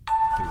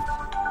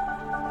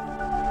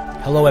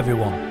Hello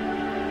everyone,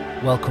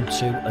 welcome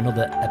to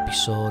another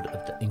episode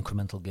of the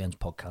Incremental Gains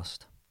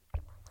podcast.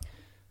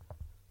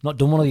 Not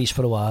done one of these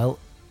for a while.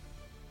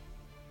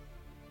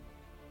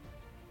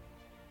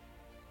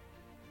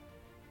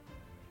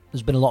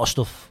 There's been a lot of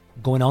stuff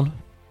going on.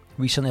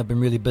 Recently I've been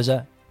really busy,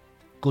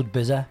 good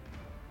busy,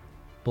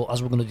 but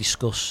as we're going to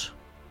discuss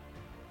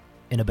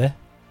in a bit,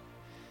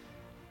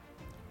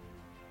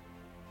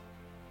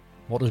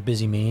 what does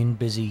busy mean?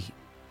 Busy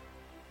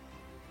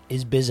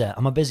is busy.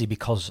 Am I busy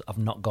because I've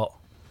not got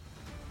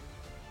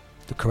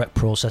the correct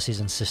processes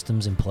and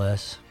systems in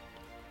place?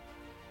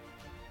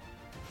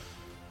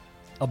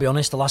 I'll be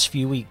honest, the last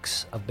few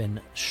weeks I've been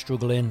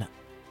struggling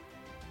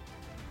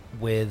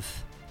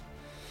with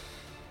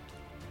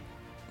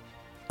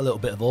a little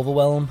bit of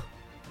overwhelm,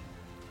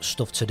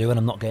 stuff to do and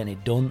I'm not getting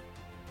it done,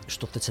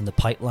 stuff that's in the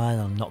pipeline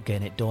and I'm not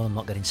getting it done, I'm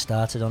not getting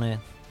started on it.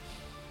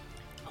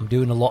 I'm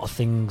doing a lot of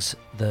things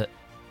that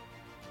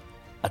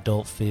I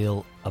don't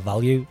feel I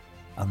value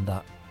and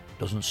that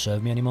doesn't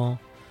serve me anymore.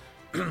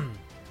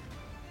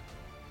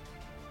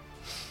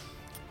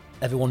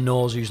 Everyone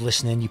knows who's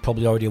listening, you're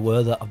probably already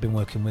aware that I've been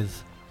working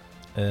with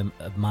a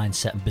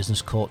mindset and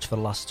business coach for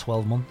the last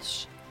 12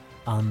 months,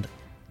 and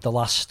the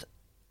last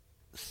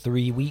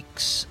 3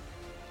 weeks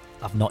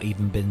I've not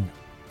even been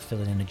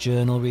filling in a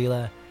journal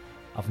really.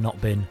 I've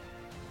not been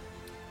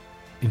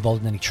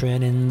involved in any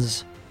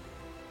trainings,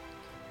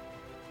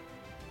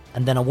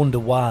 and then I wonder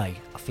why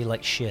I feel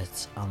like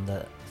shit and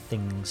that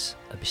things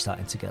are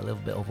starting to get a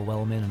little bit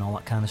overwhelming and all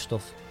that kind of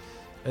stuff.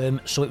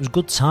 So it was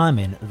good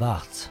timing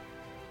that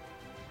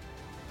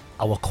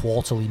our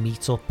quarterly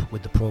meetup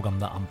with the programme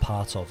that I'm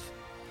part of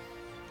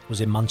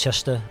was in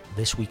Manchester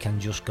this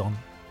weekend just gone.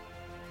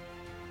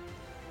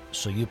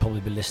 So you'll probably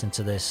be listening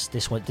to this.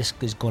 This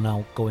is going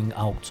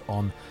out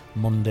on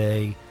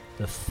Monday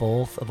the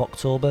 4th of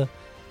October.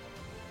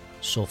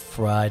 So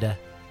Friday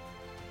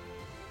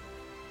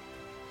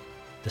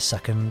the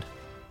 2nd,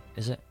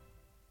 is it?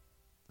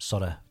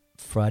 Sorry,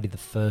 Friday the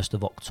 1st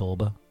of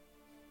October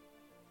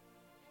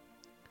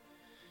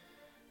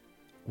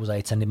was I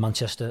attending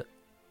Manchester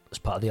as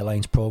part of the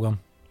Alliance programme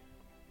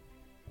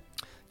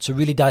to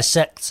really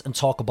dissect and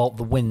talk about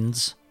the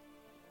wins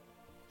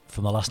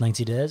from the last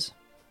 90 days.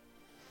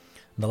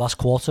 The last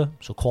quarter,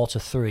 so quarter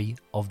 3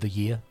 of the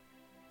year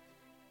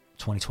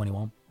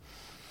 2021.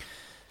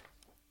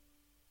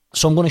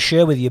 So I'm going to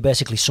share with you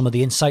basically some of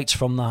the insights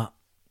from that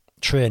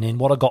training,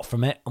 what I got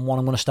from it and what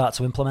I'm going to start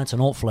to implement,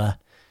 and hopefully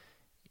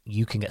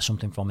you can get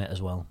something from it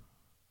as well.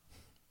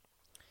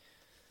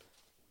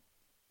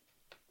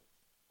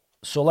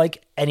 So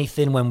like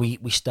anything when we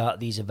start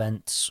these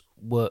events,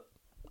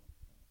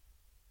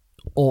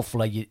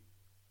 hopefully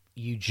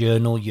you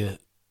journal, you're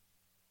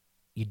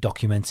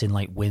documenting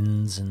like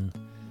wins and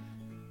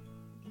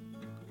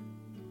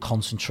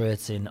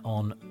concentrating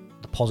on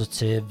the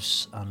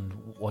positives and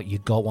what you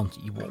got,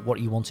 what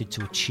you wanted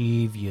to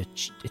achieve. You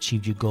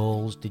achieved your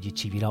goals. Did you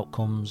achieve your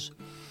outcomes?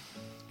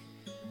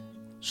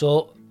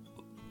 So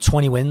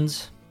 20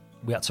 wins.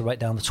 We had to write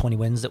down the 20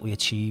 wins that we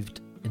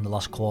achieved in the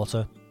last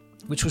quarter,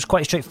 which was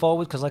quite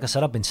straightforward because, like I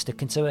said, I've been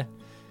sticking to it.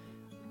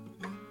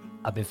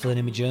 I've been filling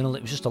in my journal.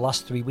 It was just the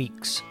last 3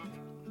 weeks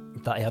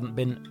that I haven't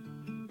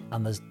been,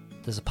 and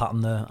there's a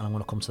pattern there, and I'm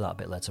going to come to that a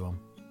bit later on.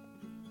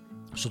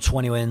 So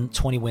 20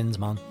 wins,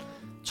 man.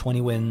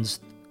 20 wins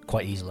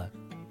quite easily.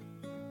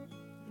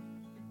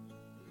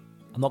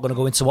 I'm not going to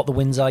go into what the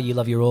wins are. You'll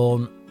have your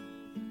own,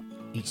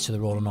 each to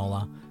their own and all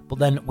that. But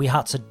then we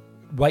had to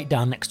write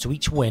down next to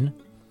each win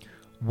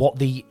what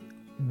the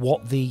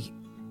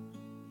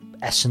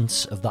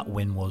essence of that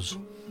win was.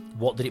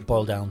 What did it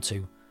boil down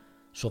to?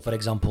 So, for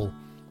example,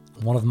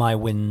 one of my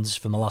wins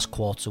from the last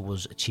quarter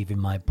was achieving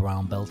my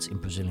brown belt in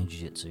Brazilian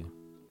Jiu-Jitsu.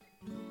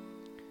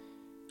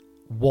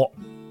 What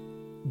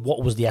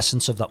was the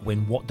essence of that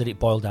win? What did it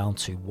boil down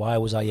to? Why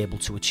was I able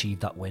to achieve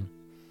that win?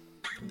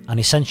 And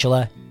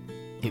essentially,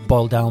 it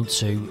boiled down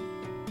to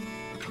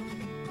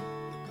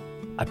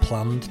I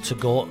planned to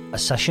go a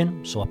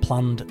session. So I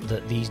planned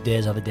that these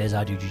days are the days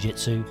I do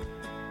Jiu-Jitsu.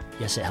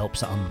 Yes, it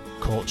helps that I'm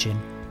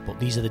coaching, but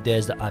these are the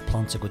days that I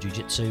plan to go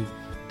Jiu-Jitsu.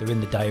 They're in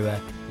the diary.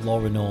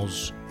 Laura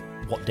knows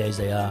what days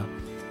they are,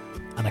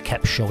 and I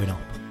kept showing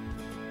up.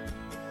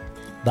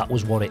 That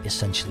was what it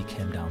essentially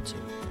came down to.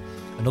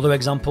 Another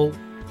example,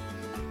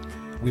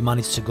 we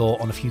managed to go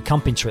on a few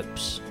camping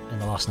trips in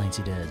the last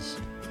 90 days.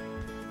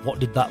 What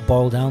did that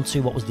boil down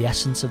to? What was the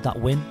essence of that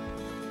win?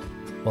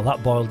 Well,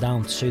 that boiled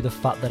down to the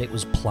fact that it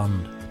was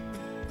planned.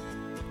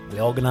 We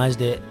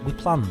organised it, we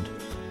planned.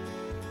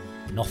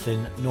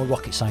 Nothing, no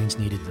rocket science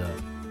needed there.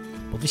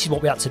 But this is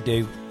what we had to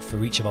do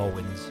for each of our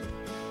wins.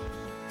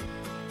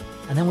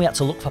 And then we had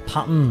to look for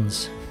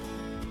patterns.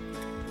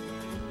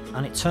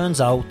 And it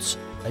turns out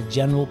a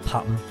general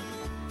pattern,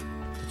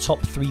 the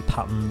top 3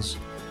 patterns,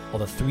 or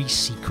the 3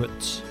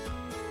 secrets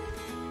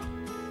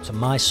to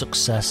my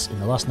success in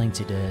the last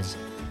 90 days.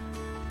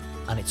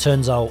 And it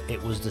turns out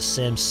it was the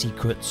same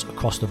secrets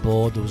across the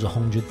board. There was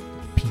 100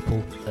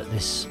 people at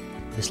this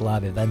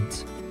live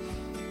event,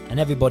 and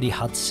everybody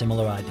had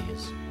similar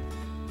ideas.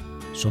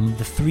 So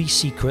the 3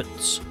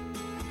 secrets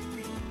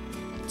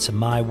to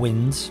my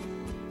wins,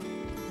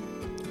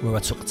 where I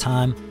took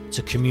time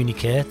to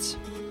communicate.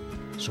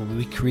 So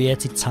we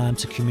created time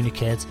to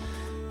communicate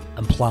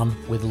and plan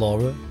with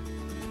Laura.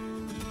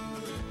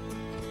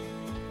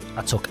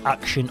 I took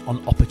action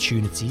on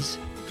opportunities.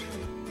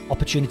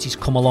 Opportunities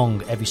come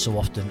along every so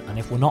often, and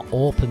if we're not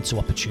open to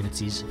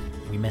opportunities,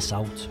 we miss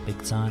out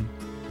big time.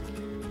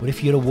 But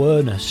if your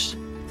awareness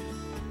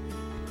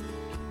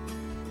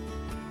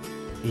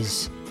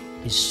is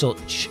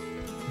such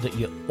that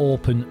you're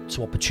open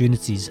to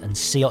opportunities and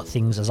see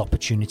things as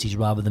opportunities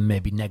rather than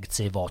maybe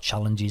negative or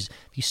challenges,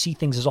 if you see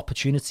things as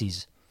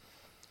opportunities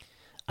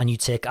and you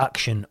take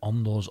action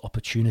on those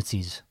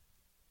opportunities,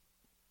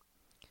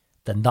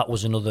 then that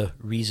was another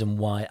reason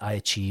why I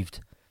achieved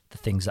the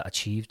things that I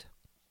achieved.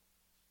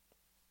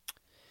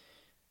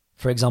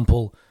 For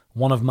example,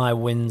 one of my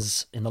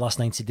wins in the last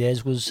 90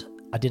 days was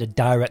I did a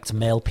direct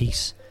mail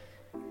piece.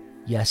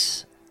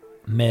 Yes,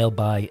 mail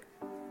by...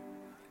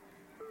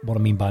 What I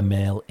mean by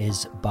mail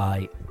is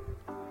by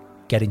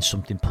getting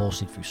something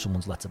posted through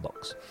someone's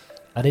letterbox.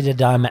 I did a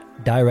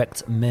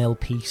direct mail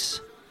piece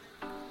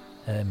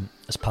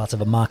as part of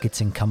a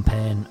marketing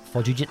campaign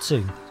for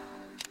Jiu-Jitsu.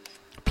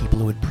 People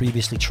who had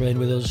previously trained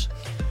with us,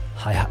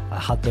 I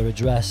had their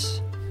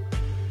address,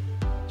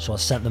 so I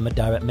sent them a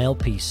direct mail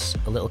piece,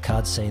 a little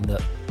card saying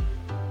that,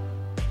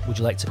 would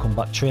you like to come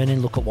back training?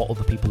 Look at what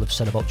other people have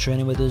said about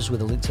training with us,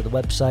 with a link to the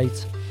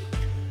website,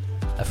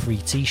 a free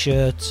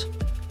t-shirt,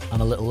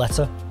 and a little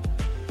letter.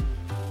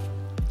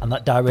 And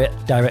that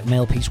direct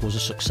mail piece was a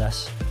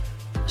success.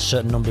 A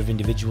certain number of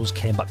individuals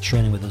came back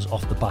training with us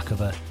off the back of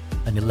an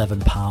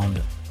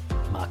 £11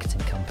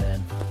 marketing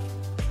campaign.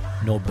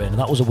 No brainer.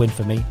 That was a win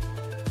for me.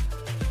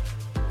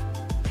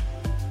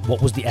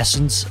 What was the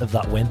essence of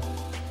that win?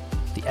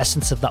 The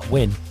essence of that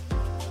win,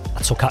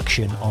 I took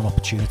action on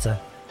opportunity.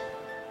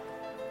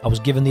 I was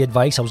given the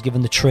advice, I was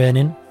given the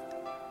training,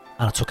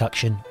 and I took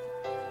action.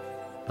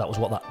 That was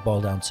what that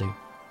boiled down to.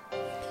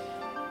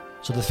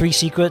 So the 3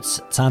 secrets: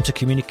 time to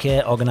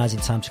communicate, organising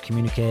time to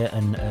communicate,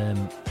 and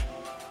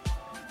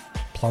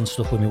plan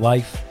stuff with my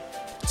wife.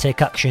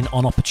 Take action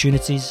on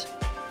opportunities,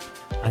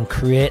 and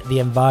create the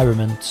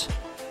environment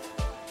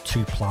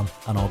to plan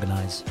and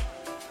organise.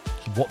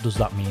 So what does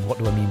that mean? What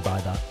do I mean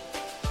by that?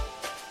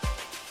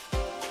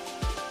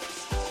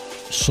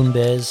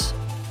 Sundays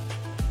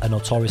are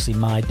notoriously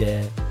my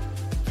day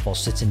for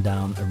sitting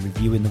down and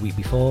reviewing the week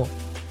before,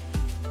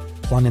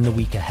 planning the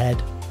week ahead.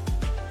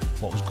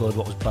 What was good,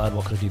 what was bad,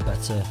 what could I do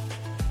better,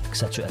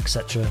 etc,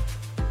 etc.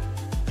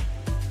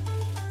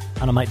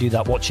 And I might do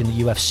that watching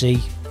the UFC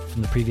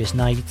from the previous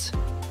night.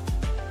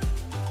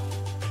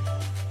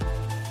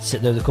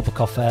 Sit there with a cup of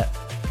coffee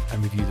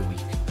and review the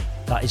week.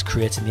 That is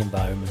creating the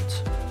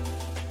environment.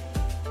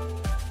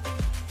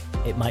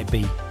 It might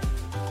be,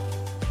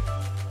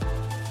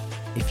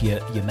 if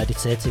you're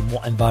meditating,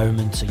 what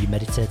environment are you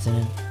meditating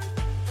in?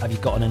 Have you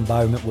got an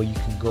environment where you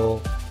can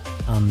go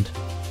and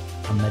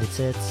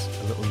meditate?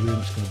 A little room,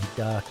 it's going to be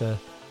darker.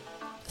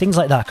 Things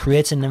like that,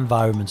 creating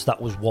environments. That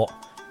was what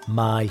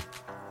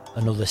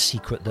another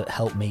secret that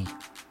helped me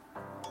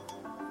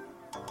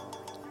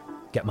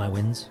get my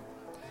wins.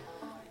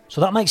 So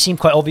that might seem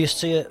quite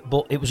obvious to you,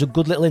 but it was a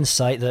good little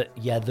insight that,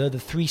 yeah, they're the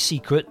 3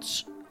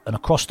 secrets, and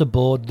across the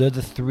board, they're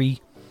the 3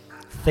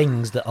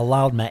 things that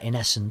allowed me, in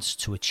essence,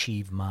 to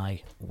achieve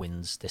my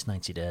wins this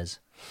 90 days.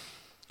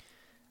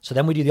 So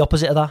then we do the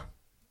opposite of that.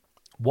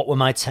 What were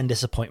my 10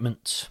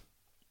 disappointments?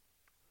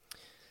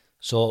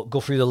 So go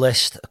through the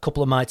list. A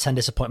couple of my 10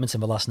 disappointments in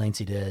the last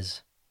 90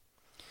 days.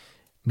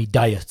 Me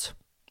diet.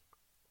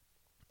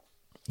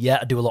 Yeah,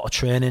 I do a lot of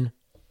training.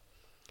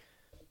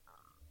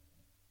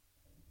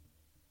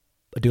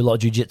 I do a lot of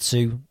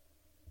jiu-jitsu.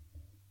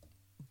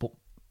 But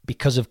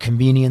because of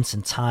convenience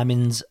and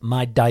timings,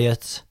 my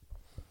diet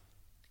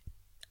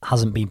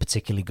hasn't been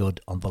particularly good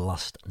on the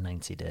last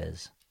 90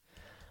 days.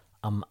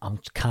 I'm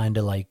kind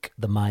of like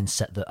the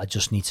mindset that I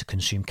just need to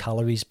consume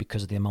calories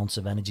because of the amounts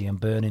of energy I'm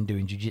burning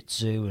doing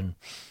jiu-jitsu and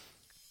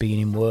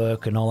being in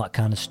work and all that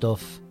kind of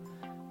stuff.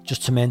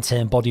 Just to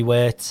maintain body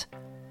weight,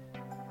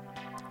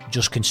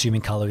 just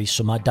consuming calories.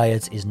 So my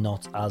diet is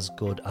not as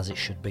good as it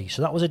should be.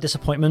 So that was a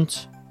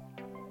disappointment.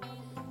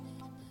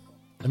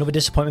 Another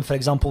disappointment, for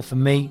example, for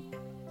me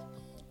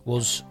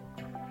was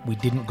we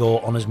didn't go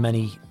on as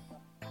many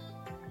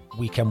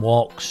weekend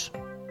walks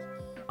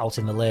out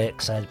in the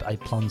lakes. I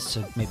had plans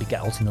to maybe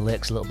get out in the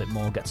lakes a little bit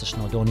more, get to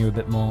Snowdonia a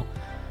bit more,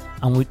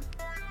 and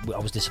I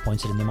was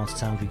disappointed in the amount of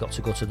times we got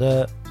to go to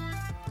there.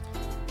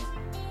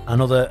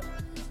 Another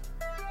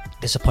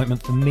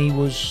disappointment for me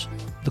was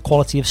the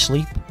quality of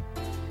sleep.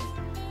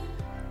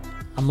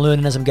 I'm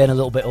learning as I'm getting a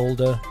little bit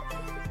older.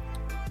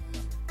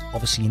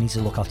 Obviously you need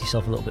to look after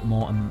yourself a little bit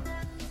more, and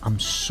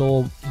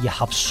you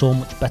have so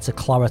much better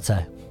clarity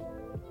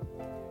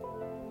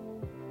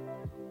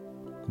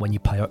when you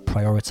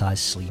prioritise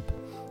sleep.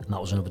 And that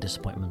was another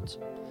disappointment.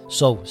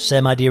 So,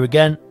 same idea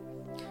again.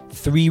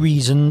 3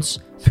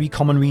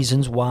 common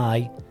reasons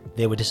why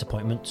they were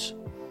disappointments.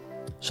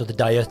 So the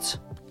diet,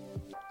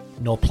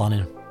 no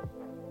planning.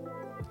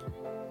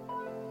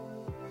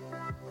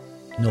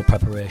 no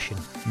preparation,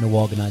 no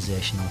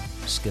organisational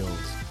skills.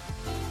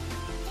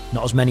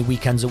 Not as many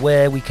weekends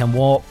away, weekend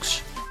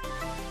walks.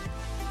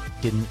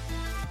 Didn't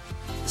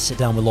sit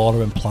down with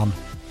Laura and plan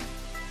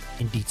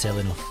in detail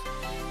enough.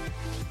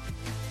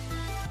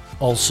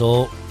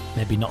 Also,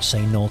 maybe not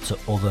saying no to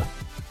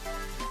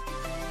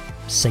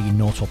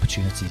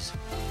opportunities.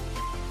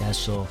 Yeah,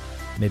 so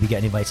maybe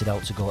getting invited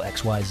out to go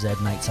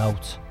XYZ nights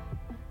out.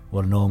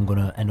 Well, I know I'm going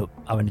to end up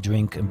having a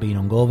drink and being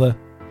hungover.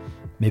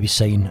 Maybe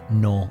saying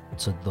no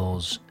to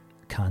those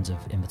kinds of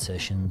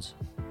invitations.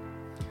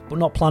 But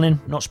not planning,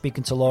 not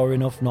speaking to Laura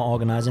enough, not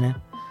organising it.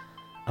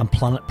 And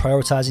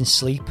prioritising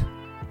sleep.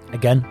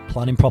 Again,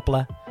 planning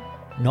properly.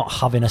 Not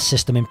having a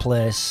system in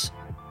place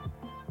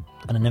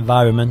and an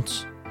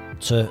environment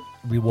to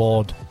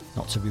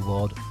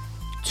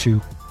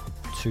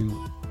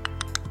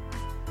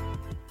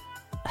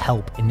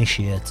help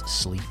initiate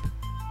sleep.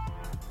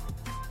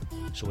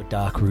 So a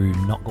dark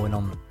room, not going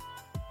on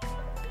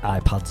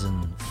iPads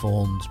and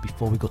phones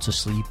before we go to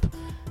sleep,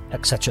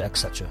 etc,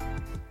 etc.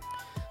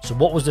 So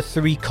what was the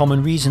 3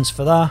 common reasons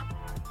for that?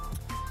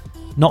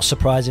 Not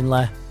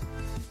surprisingly,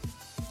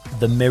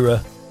 the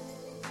mirror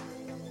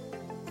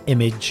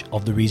image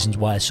of the reasons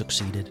why I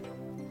succeeded.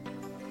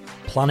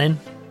 Planning,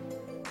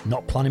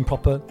 not planning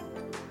proper,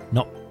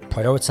 not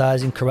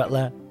prioritising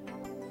correctly,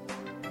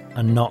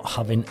 and not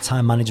having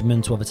time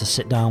management, whether to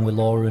sit down with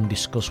Laura and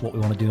discuss what we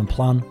want to do and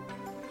plan,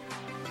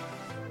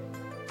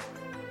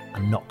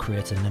 and not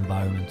creating an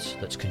environment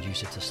that's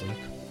conducive to sleep.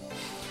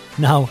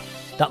 Now,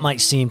 that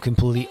might seem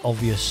completely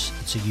obvious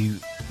to you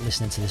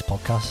listening to this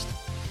podcast,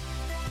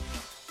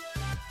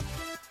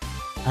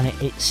 and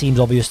it seems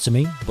obvious to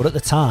me, but at the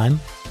time,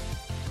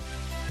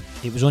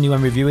 it was only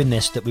when reviewing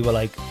this that we were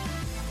like,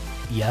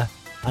 yeah,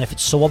 and if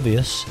it's so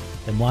obvious,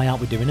 then why aren't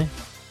we doing it?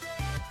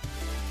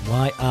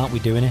 Why aren't we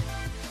doing it?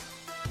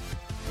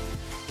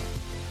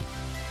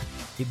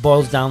 It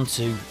boils down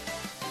to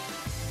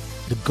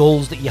the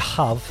goals that you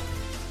have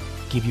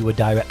give you a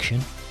direction,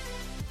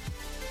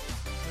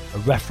 a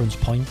reference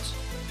point,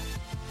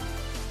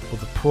 but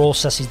the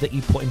processes that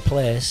you put in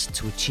place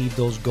to achieve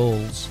those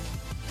goals,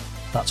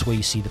 that's where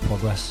you see the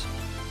progress.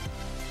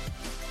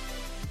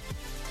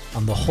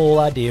 And the whole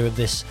idea of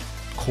this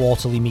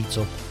quarterly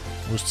meetup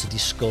was to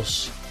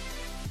discuss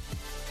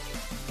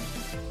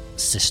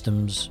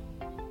systems.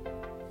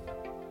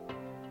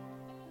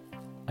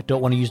 I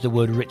don't want to use the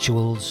word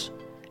rituals.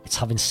 It's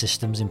having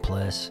systems in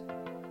place.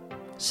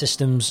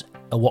 Systems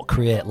are what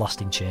create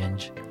lasting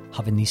change.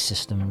 Having these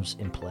systems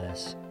in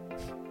place.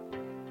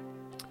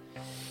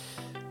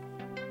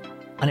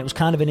 And it was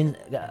kind of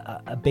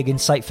a big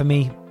insight for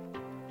me.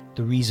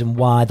 The reason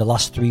why the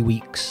last 3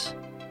 weeks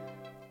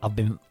I've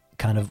been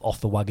kind of off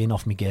the wagon,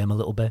 off my game a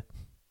little bit.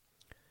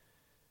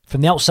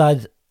 From the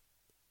outside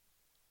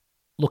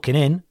looking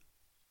in,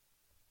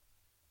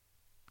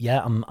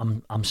 yeah,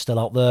 I'm still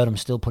out there. I'm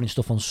still putting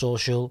stuff on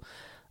social.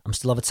 I'm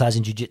still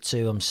advertising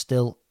jiu-jitsu. I'm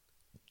still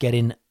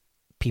getting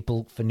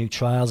people for new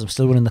trials. I'm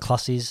still running the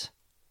classes.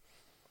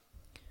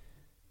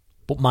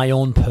 But my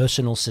own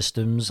personal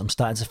systems, I'm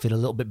starting to feel a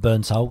little bit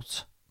burnt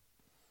out.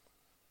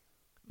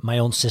 My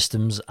own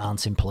systems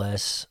aren't in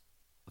place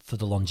for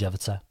the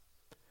longevity.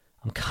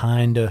 I'm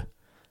kind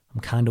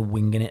of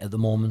winging it at the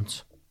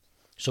moment.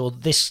 So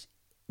this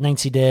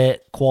 90-day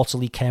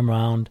quarterly came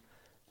around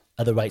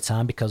at the right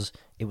time because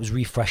it was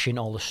refreshing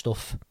all the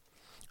stuff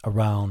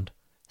around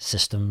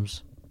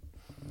systems.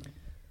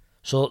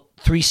 So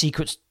 3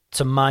 secrets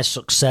to my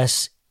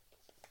success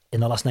in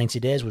the last 90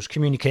 days was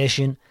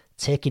communication,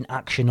 taking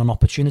action on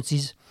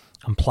opportunities,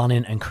 and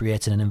planning and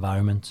creating an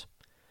environment.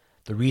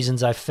 The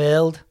reasons I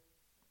failed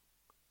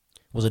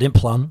was I didn't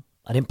plan,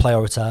 I didn't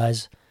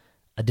prioritise,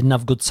 I didn't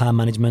have good time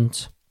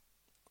management.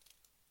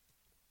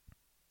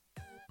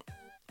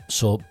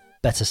 So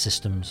better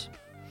systems.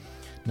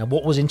 Now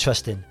what was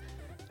interesting,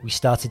 we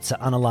started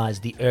to analyse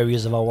the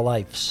areas of our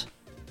lives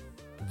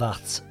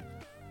that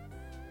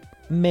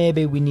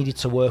maybe we needed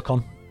to work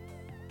on.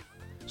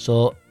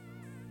 So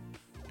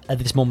at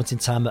this moment in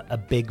time, a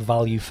big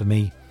value for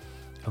me,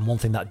 and one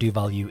thing that I do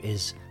value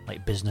is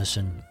like business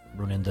and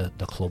running the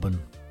club and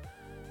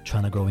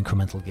trying to grow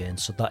incremental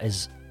gains. So that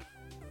is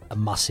a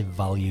massive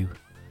value.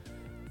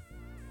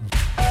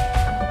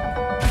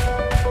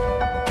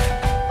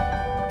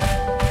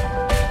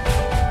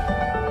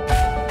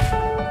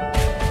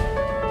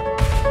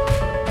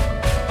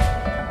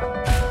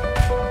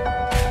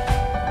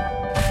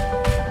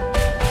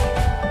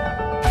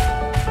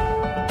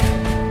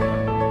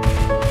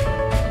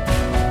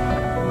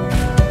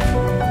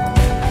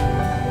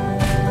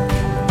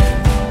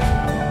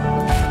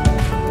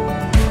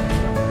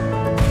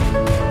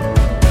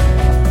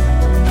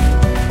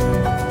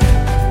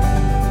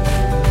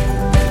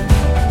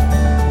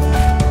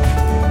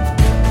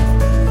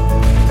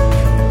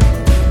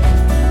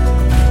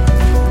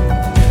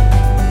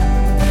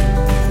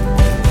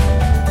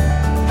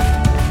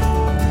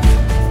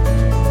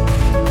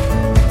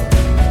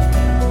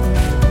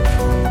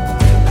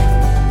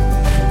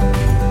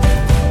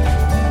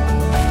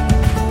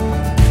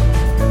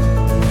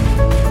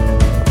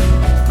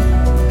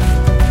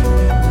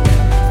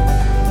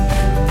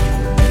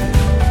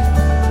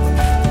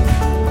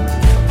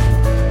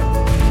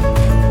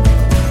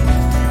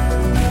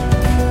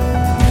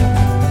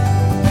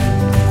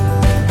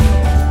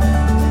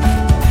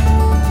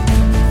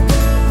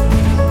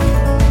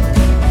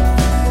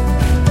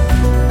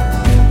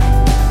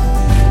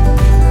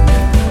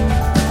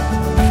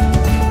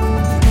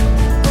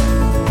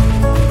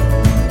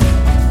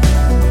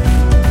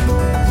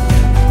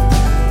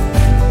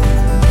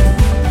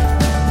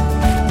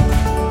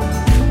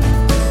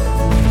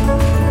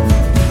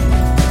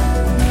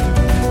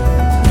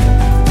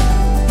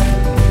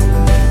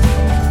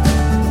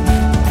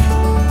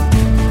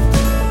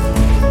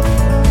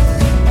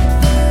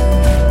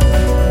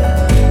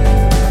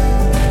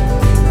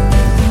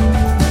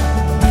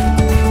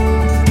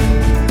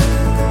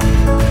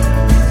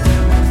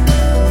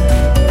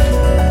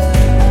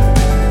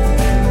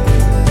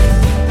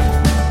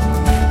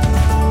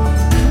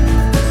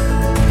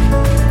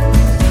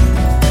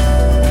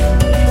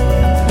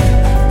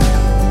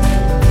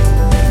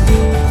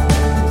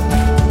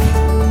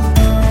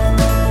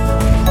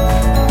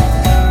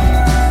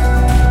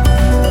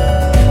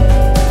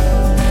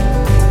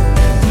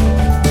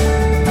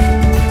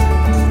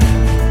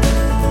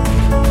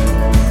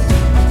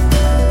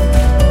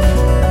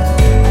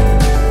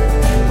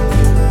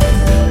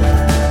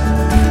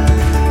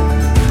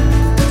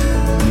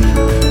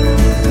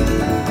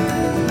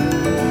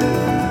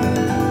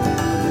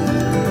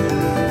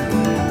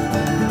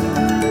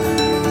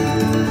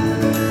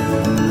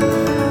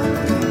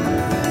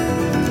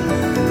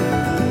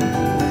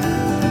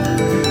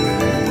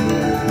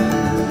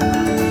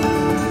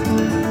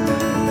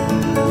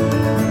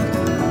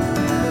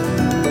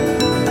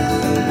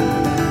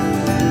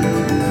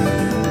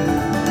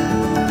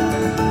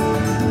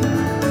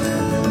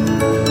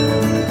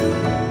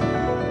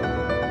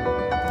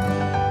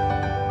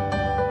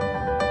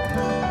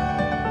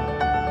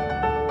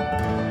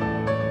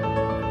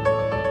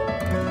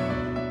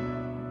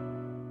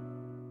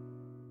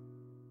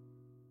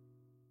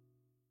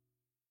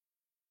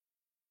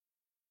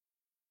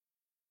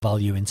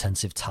 value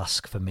intensive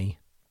task for me.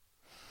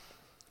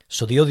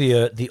 So the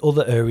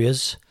other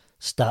areas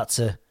start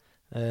to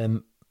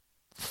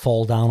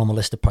fall down on the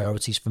list of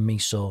priorities for me.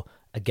 So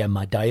again,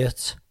 my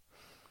diet,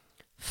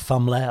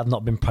 family. I've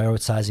not been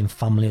prioritizing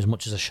family as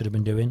much as I should have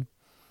been doing,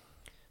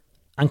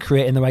 and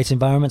creating the right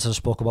environments, as I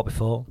spoke about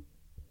before.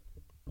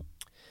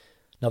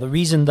 Now, the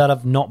reason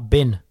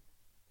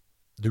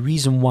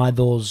why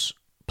those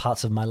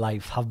parts of my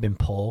life have been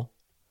poor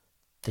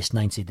this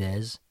 90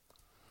 days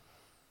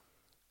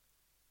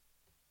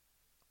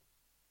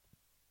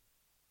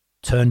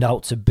turned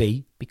out to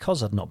be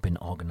because I'd not been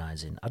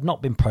organising, I'd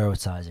not been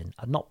prioritising,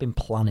 I'd not been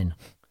planning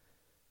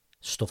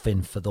stuff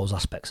in for those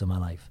aspects of my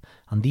life.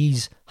 And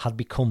these had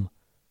become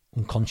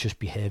unconscious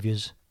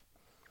behaviours.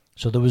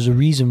 So there was a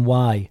reason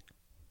why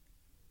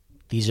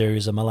these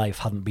areas of my life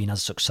hadn't been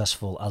as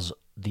successful as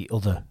the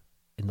other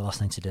in the last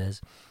 90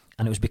 days.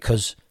 And it was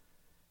because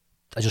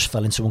I just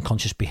fell into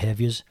unconscious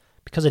behaviours,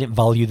 because I didn't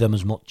value them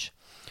as much.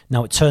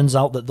 Now, it turns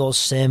out that those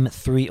same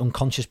 3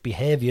 unconscious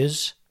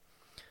behaviours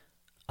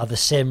are the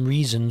same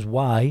reasons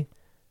why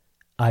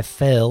I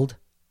failed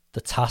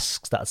the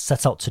tasks that I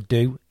set out to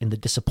do in the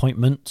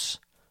disappointments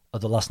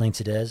of the last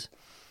 90 days.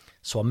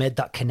 So I made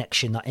that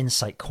connection, that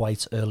insight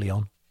quite early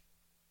on.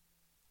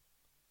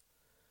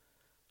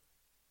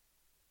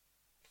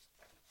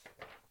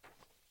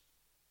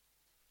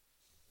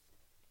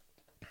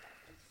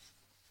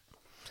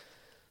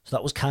 So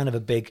that was kind of a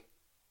big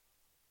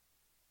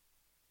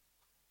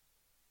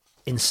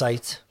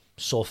insight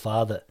so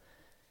far, that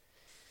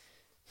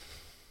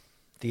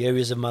the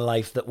areas of my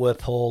life that were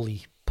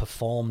poorly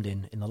performed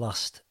in the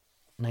last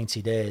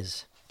 90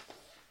 days,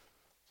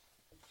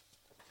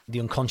 the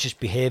unconscious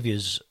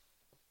behaviours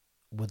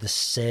were the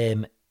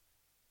same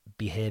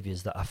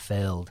behaviours that I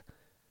failed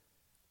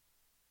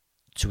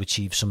to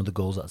achieve some of the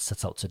goals that I'd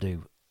set out to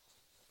do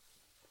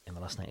in the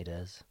last 90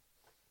 days.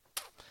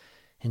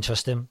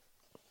 Interesting.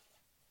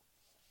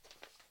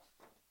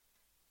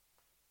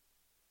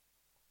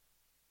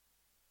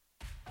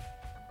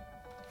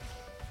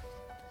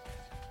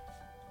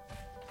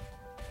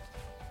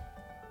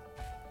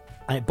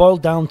 And it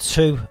boiled down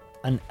to,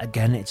 and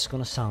again, it's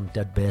going to sound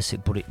dead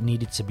basic, but it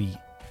needed to be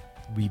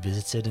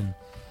revisited. And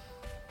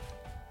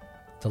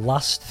the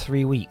last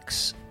 3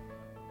 weeks,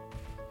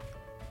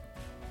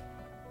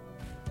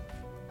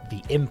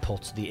 the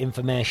input, the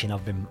information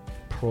I've been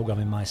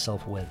programming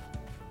myself with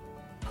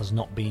has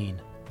not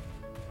been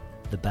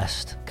the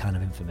best kind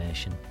of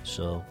information.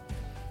 So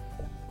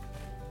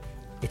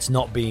it's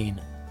not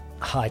been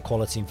high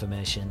quality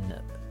information.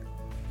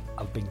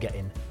 I've been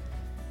getting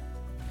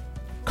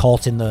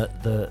caught down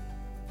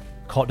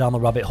the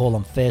rabbit hole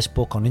on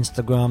Facebook, on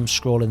Instagram,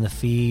 scrolling the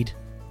feed,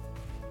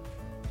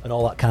 and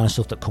all that kind of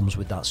stuff that comes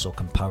with that. So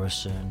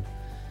comparison,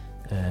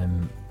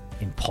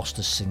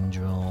 imposter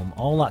syndrome,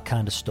 all that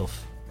kind of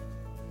stuff.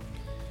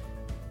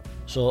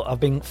 So I've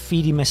been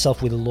feeding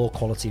myself with low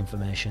quality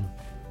information,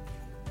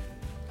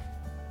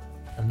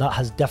 and that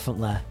has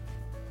definitely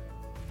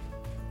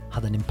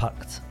had an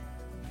impact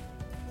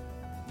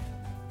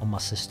on my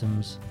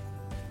systems.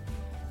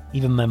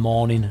 Even my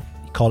morning,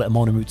 you call it a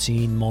morning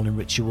routine, morning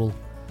ritual,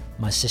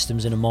 my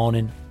systems in the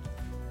morning.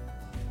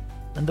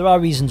 And there are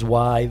reasons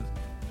why,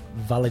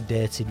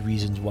 validated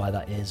reasons why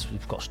that is.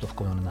 We've got stuff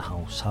going on in the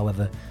house.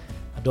 However,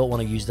 I don't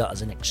want to use that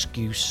as an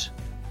excuse.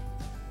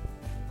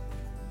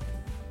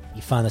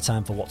 You find the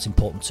time for what's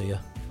important to you.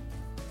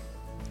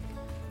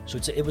 So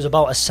it was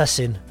about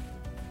assessing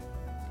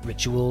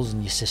rituals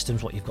and your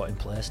systems, what you've got in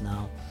place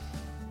now.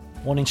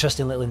 One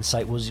interesting little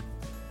insight was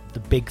the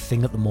big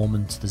thing at the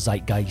moment, the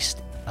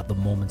zeitgeist at the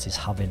moment is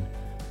having.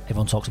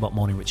 Everyone talks about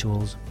morning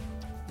rituals,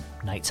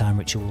 nighttime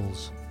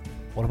rituals.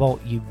 What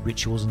about your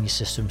rituals and your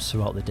systems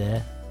throughout the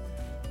day?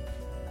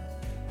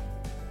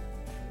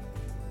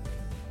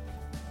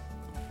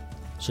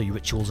 So your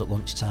rituals at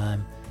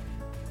lunchtime,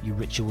 your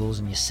rituals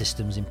and your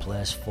systems in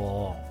place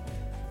for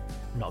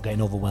not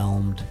getting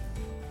overwhelmed,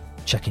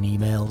 checking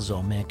emails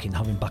or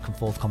having back and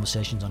forth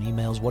conversations on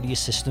emails. What are your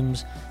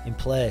systems in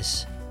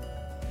place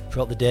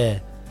throughout the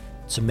day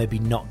to maybe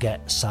not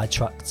get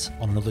sidetracked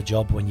on another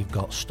job when you've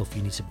got stuff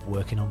you need to be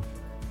working on?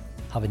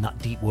 Having that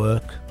deep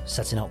work,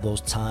 setting out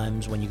those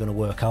times when you're going to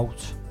work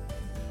out.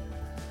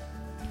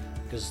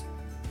 Because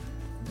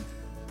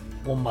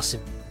one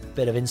massive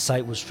bit of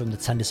insight was from the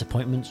 10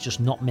 disappointments, just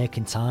not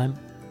making time.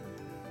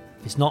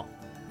 If it's not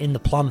in the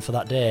plan for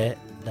that day,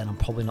 then I'm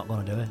probably not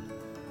going to do it.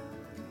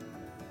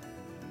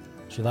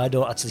 So if I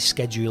don't actually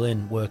schedule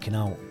in working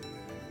out,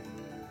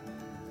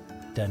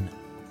 then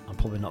I'm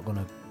probably not going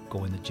to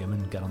go in the gym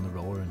and get on the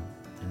rower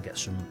and get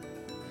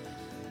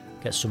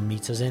some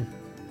meters in.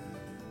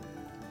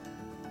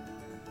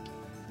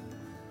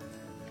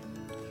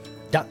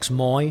 Dax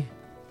Moy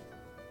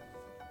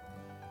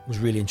was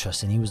really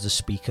interesting. He was the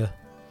speaker,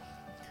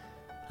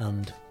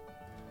 and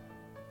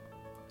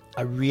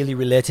I really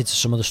related to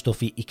some of the stuff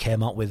he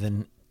came out with,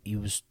 and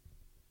his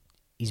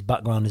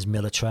background is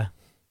military,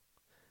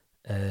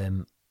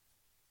 and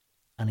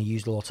he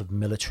used a lot of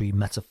military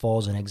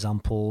metaphors and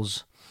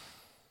examples,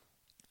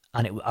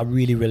 and I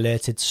really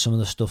related to some of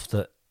the stuff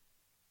that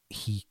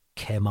he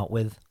came out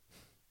with.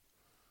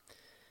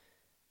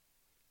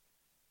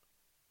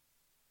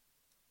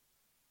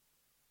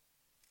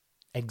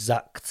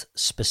 Exact,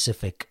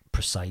 specific,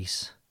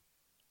 precise.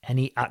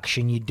 Any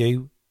action you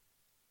do,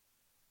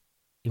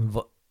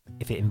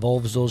 if it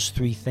involves those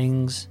three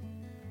things,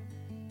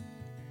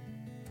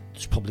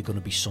 there's probably going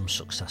to be some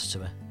success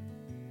to it.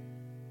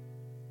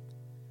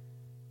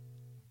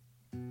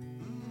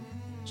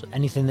 So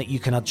anything that you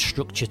can add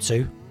structure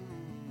to.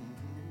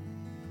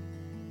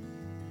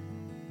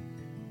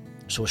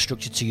 So a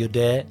structure to your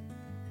day,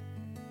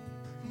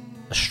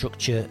 a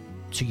structure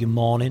to your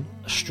morning,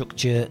 a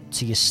structure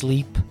to your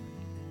sleep.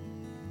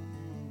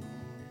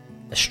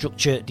 A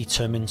structure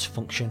determines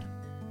function.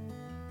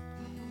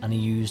 And he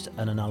used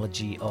an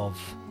analogy of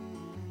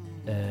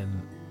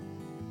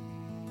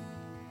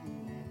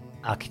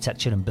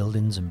architecture and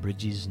buildings and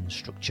bridges and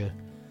structure.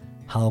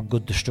 How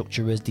good the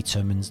structure is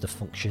determines the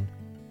function.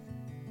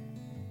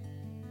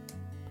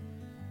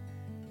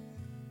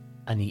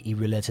 And he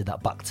related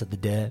that back to the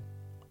day.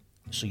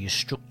 So your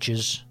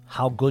structures,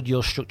 how good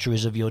your structure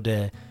is of your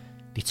day,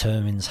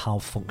 determines how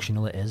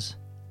functional it is.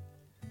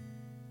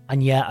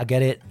 And yeah, I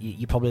get it.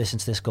 You probably listen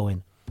to this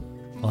going,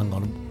 oh, hang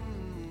on,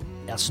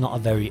 that's not a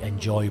very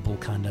enjoyable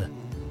kind of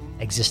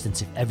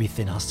existence if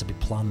everything has to be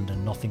planned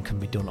and nothing can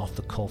be done off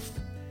the cuff.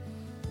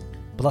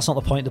 But that's not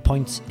the point. The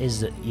point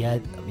is that, yeah,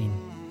 I mean,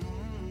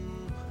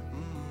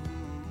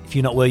 if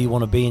you're not where you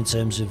want to be in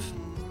terms of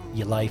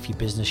your life, your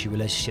business, your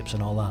relationships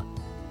and all that,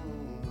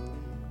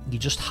 you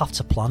just have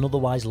to plan.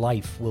 Otherwise,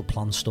 life will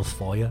plan stuff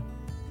for you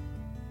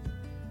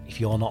if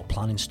you're not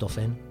planning stuff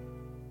in.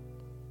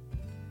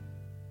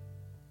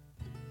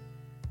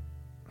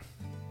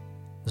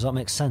 Does that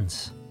make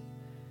sense?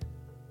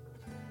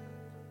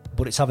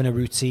 But it's having a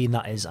routine,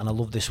 that is, and I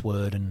love this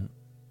word, and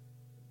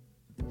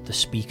the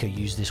speaker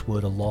used this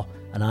word a lot,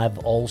 and I've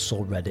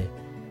also read it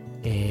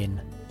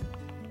in,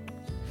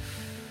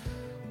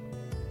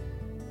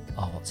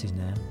 what's his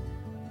name?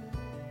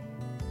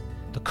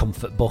 The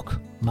Comfort Book,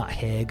 Matt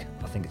Haig,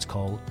 I think it's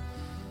called.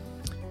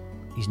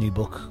 His new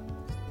book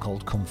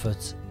called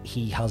Comfort.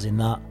 He has in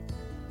that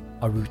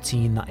a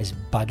routine that is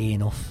baggy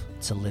enough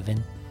to live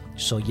in.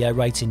 So yeah,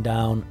 writing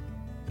down,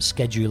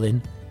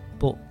 scheduling,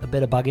 but a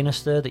bit of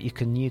bagginess there that you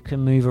can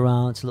move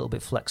around. It's a little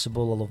bit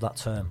flexible. I love that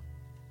term.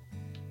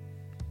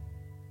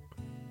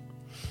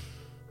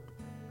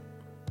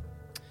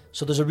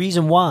 So there's a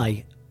reason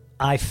why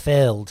I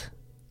failed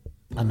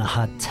and I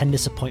had 10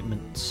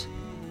 disappointments.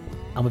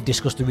 And we've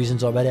discussed the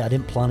reasons already. I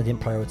didn't plan, I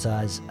didn't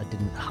prioritise, I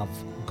didn't have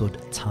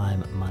good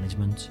time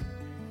management.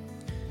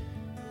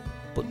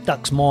 But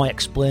Dax Moy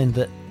explained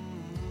that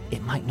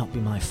it might not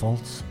be my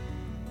fault.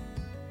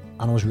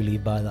 And I was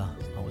relieved by that.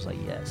 I was like,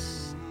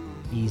 yes,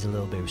 ease a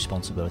little bit of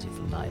responsibility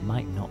from that. It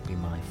might not be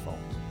my fault.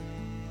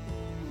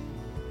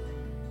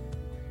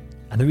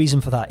 And the reason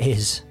for that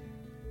is,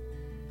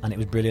 and it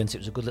was brilliant, it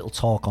was a good little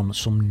talk on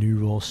some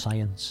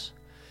neuroscience.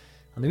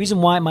 And the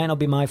reason why it might not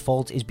be my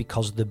fault is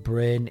because the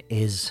brain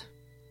is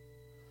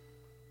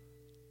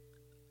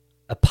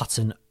a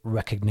pattern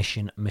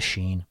recognition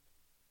machine.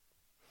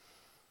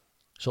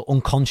 So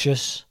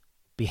unconscious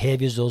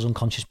behaviours, those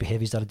unconscious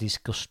behaviours that I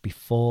discussed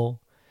before,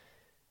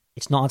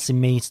 it's not actually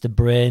me, it's the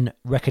brain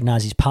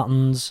recognises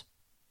patterns,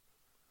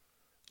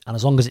 and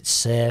as long as it's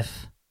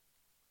safe,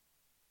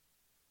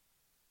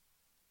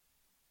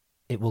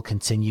 it will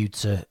continue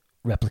to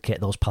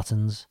replicate those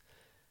patterns.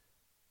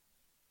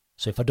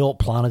 So if I don't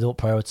plan, I don't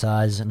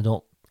prioritise, and I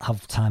don't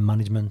have time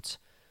management,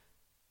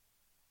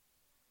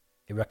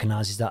 it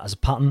recognises that as a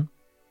pattern,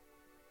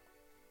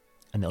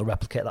 and it'll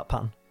replicate that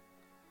pattern.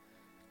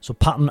 So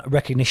pattern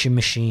recognition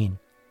machine.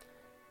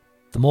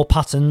 The more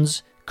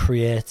patterns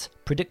create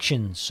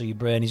predictions. So your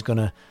brain is going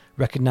to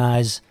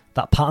recognise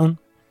that pattern,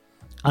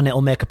 and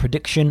it'll make a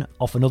prediction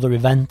of another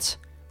event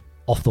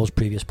off those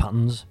previous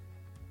patterns.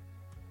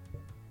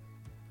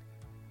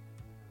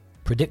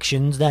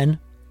 Predictions then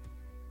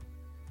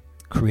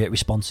create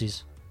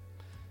responses.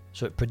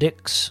 So it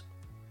predicts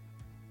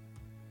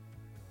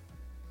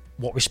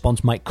what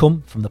response might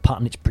come from the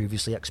pattern it's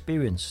previously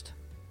experienced.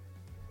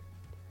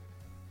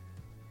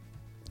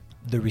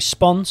 The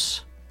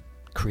response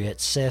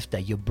creates safety.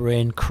 Your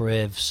brain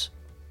craves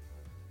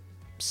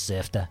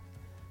safety,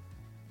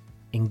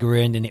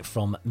 ingrained in it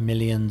from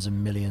millions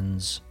and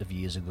millions of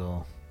years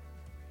ago,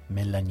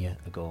 millennia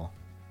ago,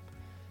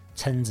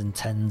 tens and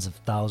tens of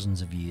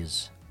thousands of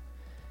years.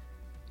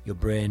 Your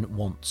brain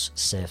wants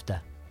safety.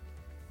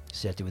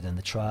 Safety within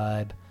the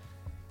tribe,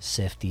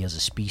 safety as a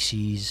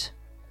species.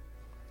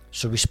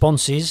 So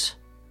responses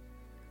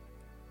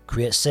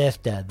create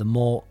safety. The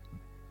more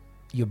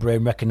your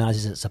brain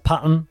recognises it's a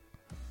pattern,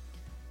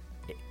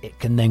 it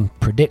can then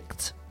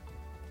predict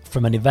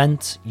from an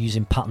event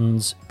using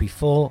patterns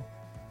before.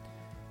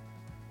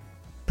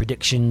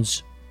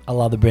 Predictions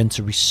allow the brain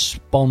to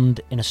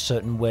respond in a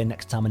certain way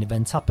next time an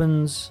event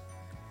happens.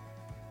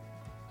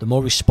 The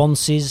more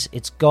responses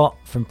it's got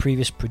from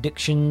previous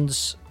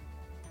predictions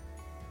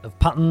of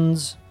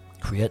patterns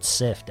creates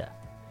safety.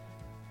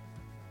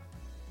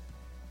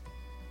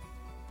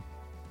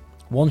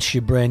 Once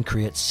your brain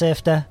creates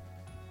safety,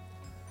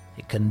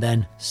 can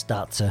then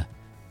start to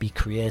be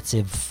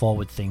creative,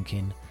 forward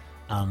thinking,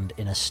 and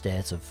in a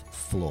state of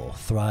flow,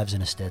 thrives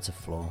in a state of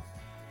flow.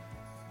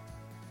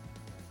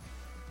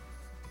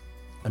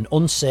 An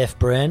unsafe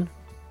brain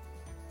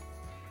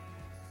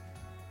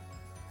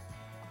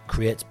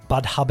creates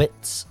bad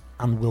habits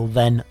and will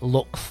then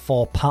look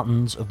for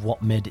patterns of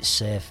what made it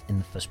safe in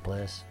the first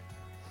place.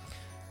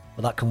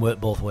 But that can work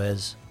both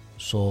ways.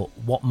 So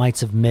what might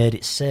have made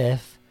it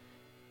safe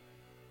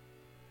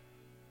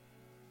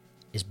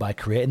is by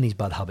creating these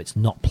bad habits,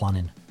 not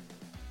planning,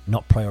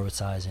 not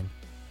prioritizing.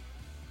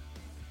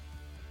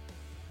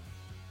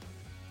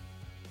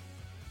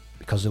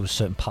 Because there were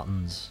certain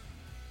patterns.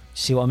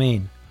 See what I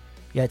mean?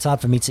 Yeah, it was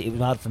hard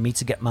for me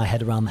to get my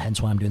head around that,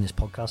 hence why I'm doing this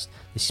podcast.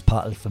 This is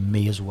partly for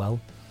me as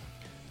well,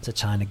 to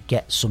try and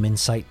get some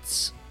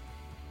insights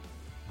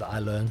that I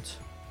learned.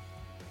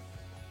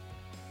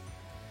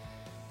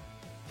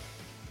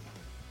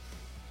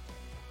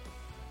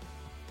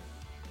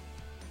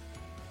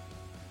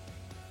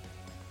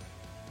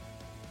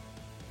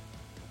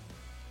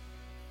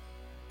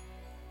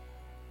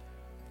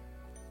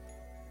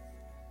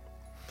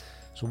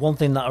 So one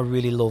thing that I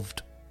really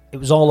loved, it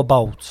was all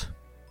about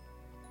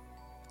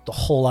the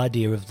whole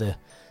idea of the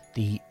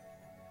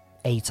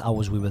 8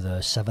 hours we were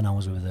there, 7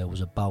 hours we were there,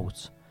 was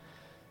about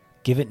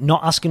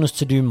not asking us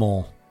to do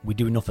more. We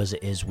do enough as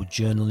it is. We're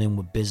journaling,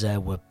 we're busy,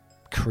 we're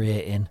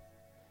creating.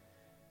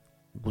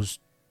 Was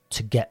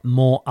to get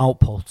more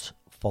output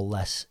for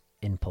less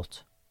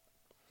input.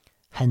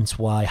 Hence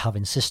why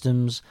having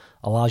systems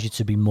allows you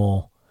to be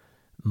more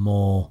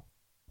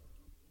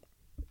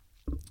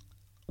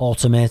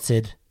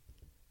automated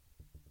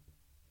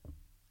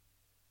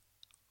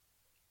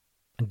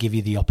and give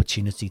you the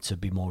opportunity to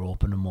be more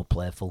open and more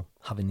playful,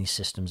 having these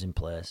systems in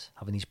place,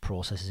 having these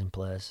processes in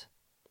place.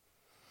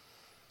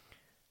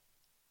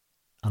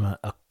 And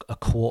a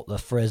quote, the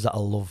phrase that I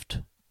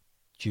loved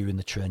during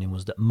the training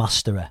was that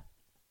mastery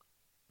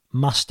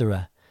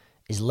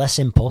is less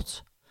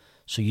input,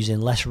 so using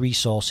less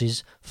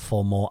resources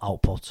for more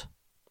output.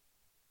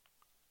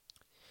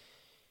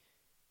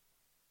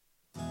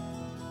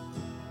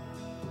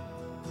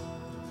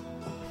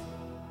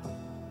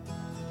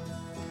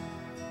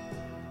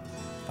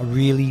 I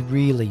really,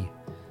 really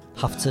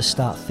have to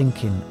start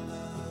thinking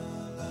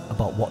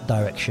about what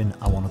direction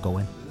I want to go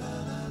in.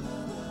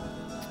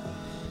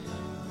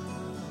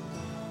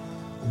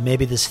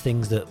 Maybe there's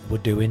things that we're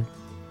doing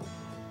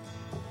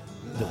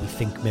that we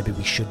think maybe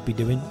we should be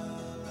doing,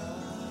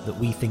 that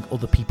we think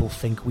other people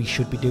think we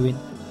should be doing,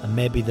 and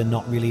maybe they're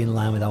not really in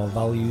line with our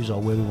values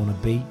or where we want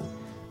to be,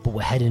 but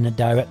we're heading in a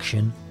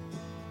direction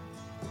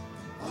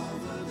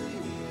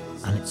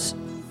and it's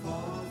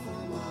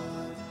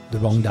the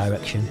wrong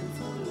direction,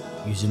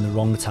 using the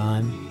wrong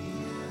time,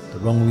 the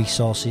wrong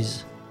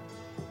resources.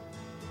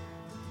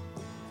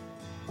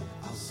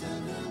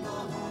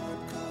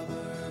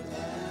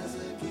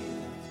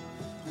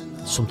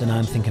 Something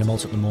I'm thinking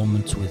about at the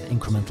moment with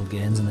incremental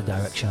gains and the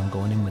direction I'm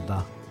going in with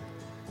that.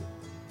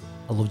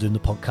 I love doing the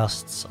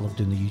podcasts, I love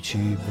doing the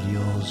YouTube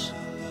videos,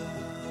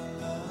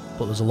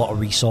 but there's a lot of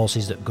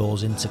resources that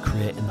goes into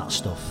creating that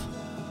stuff.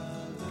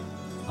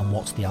 And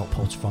what's the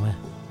output from it?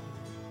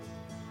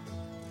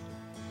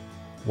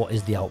 What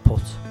is the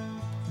output?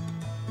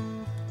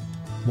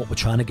 What we're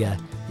trying to get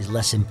is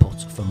less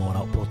input for more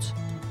output,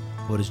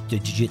 whereas the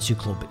Jiu-Jitsu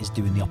Club is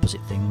doing the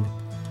opposite thing.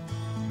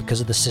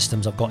 Because of the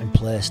systems I've got in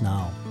place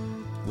now,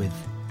 with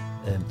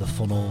the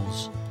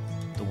funnels,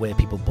 the way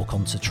people book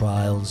onto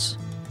trials,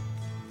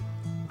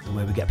 the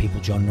way we get people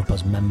joining up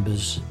as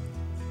members,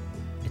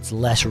 it's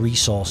less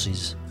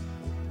resources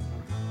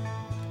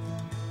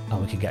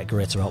and we can get a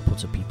greater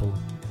output of people.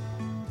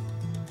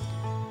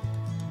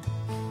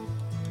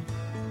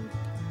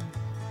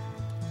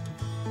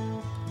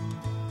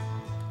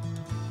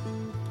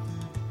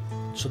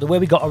 So the way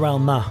we got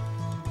around that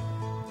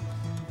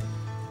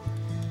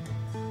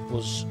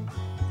was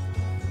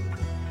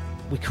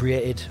we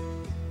created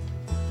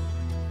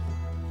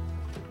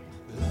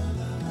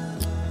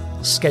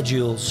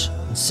schedules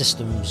and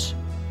systems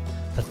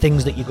for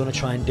things that you're going to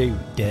try and do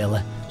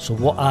daily. So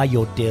what are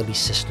your daily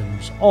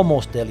systems?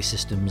 Almost daily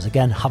systems.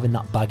 Again, having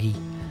that baggy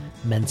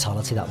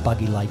mentality, that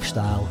baggy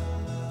lifestyle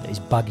that is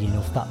baggy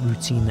enough, that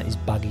routine that is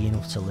baggy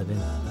enough to live in.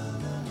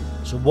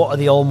 So what are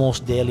the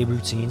almost daily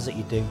routines that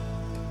you do?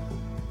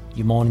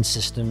 Your morning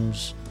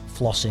systems: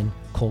 flossing,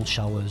 cold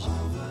showers,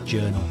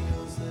 journal,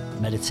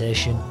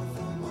 meditation,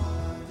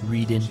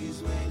 reading,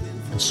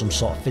 and some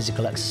sort of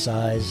physical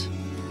exercise,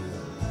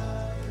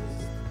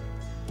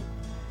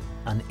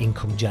 and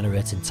income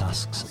generating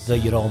tasks. They're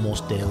your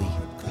almost daily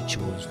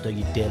rituals, they're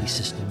your daily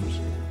systems.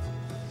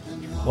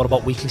 What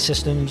about weekly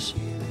systems?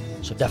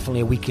 So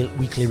definitely a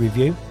weekly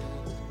review.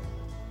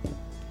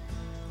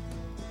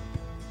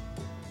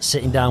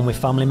 Sitting down with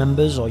family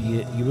members or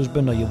your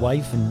husband or your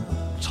wife and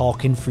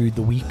talking through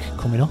the week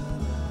coming up,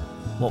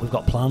 what we've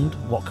got planned,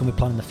 what can we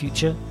plan in the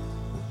future.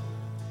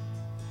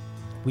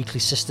 Weekly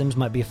systems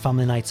might be a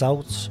family night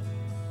out,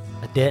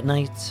 a date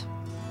night,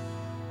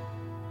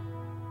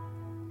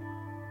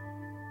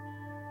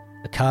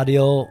 a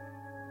cardio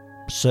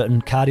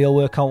certain cardio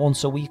workout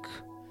once a week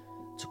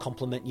to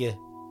complement your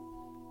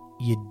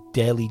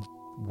daily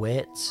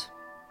weight?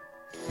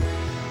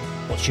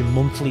 What's your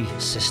monthly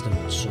system?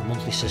 So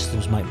monthly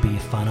systems might be a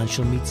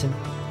financial meeting.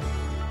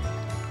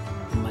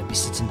 You might be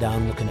sitting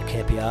down looking at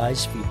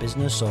KPIs for your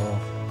business, or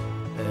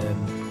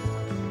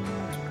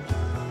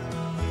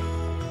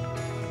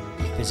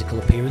your physical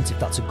appearance if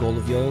that's a goal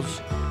of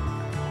yours.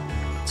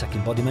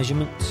 Taking body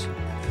measurements.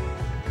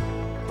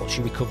 What's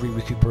your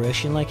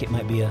recuperation like? It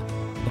might be a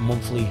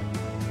monthly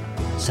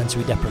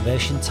sensory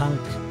deprivation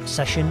tank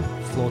session,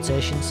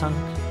 flotation tank.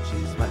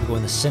 You might be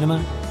going to the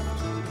cinema,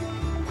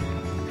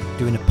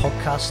 doing a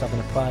podcast, having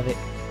a private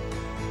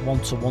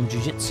one-to-one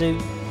jiu-jitsu.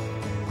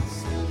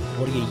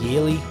 What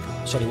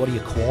are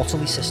your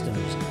quarterly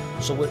systems?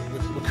 So we're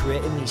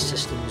creating these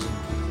systems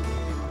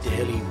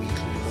daily, weekly,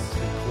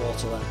 monthly,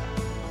 quarterly,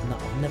 and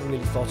that I've never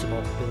really thought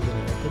about building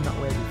it up in that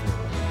way before.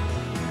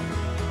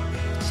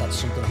 So that's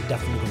something I'm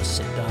definitely going to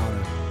sit down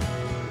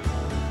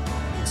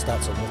and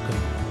start to look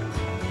and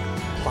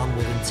plan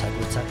with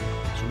integrity. So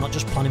I'm not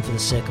just planning for the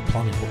sake of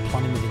planning, but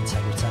planning with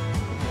integrity.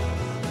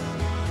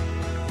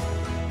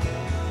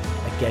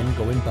 Again,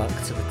 going back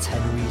to the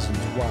 10 reasons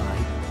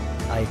why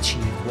I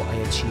achieved what I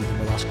achieved in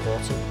the last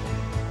quarter.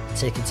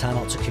 Taking time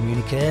out to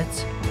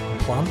communicate and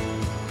plan.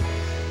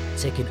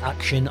 Taking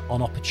action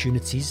on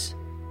opportunities.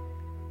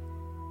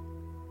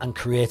 And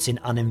creating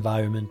an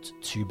environment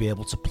to be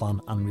able to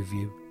plan and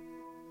review.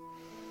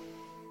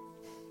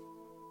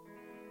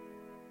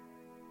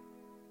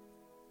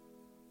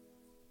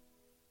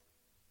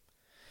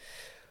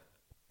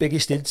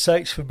 Biggest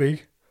insights for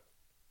me.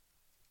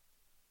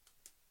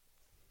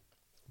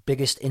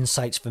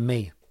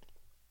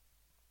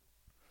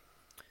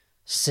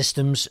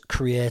 Systems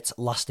create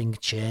lasting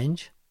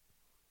change.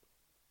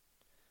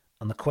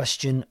 And the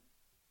question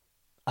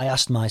I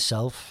asked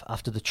myself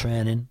after the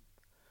training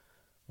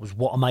was,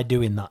 what am I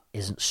doing that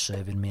isn't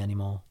serving me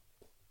anymore?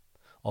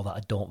 Or that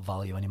I don't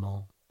value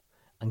anymore?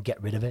 And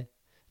get rid of it.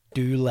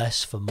 Do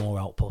less for more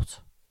output.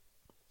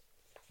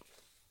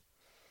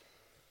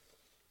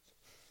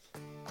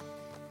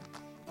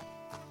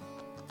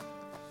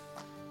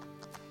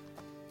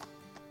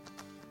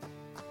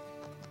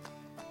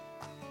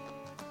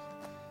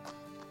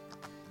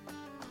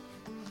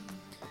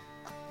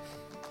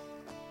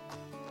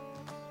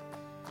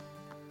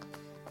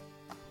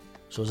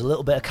 So there's a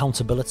little bit of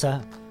accountability.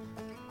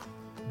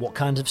 What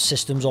kinds of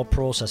systems or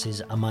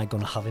processes am I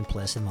going to have in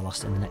place in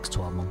the next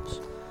 12 months?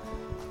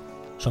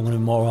 So I'm going to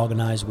be more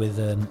organised with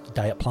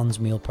diet plans,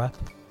 meal prep.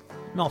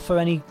 Not for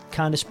any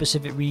kind of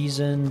specific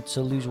reason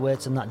to lose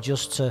weight and that,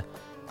 just to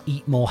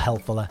eat more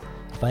healthily.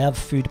 If I have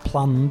food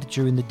planned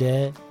during the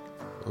day,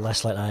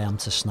 less likely I am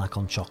to snack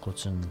on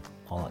chocolates and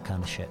all that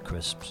kind of shit,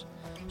 crisps.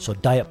 So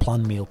diet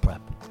plan, meal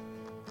prep.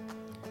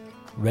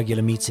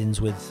 Regular meetings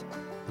with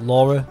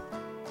Laura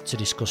to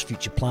discuss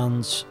future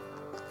plans,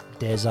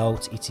 days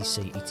out,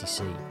 etc.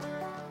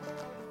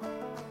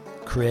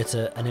 Create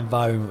an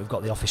environment. We've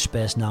got the office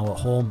space now at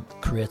home.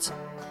 Create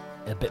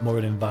a bit more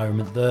of an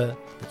environment there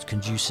that's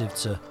conducive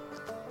to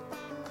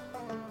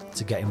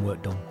getting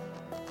work done.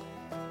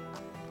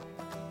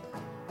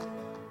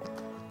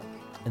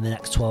 In the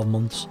next 12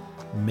 months,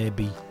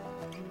 maybe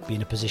be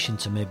in a position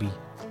to maybe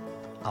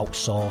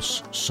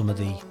outsource some of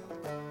the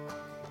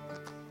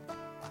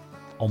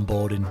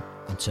onboarding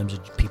in terms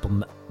of people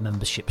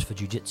memberships for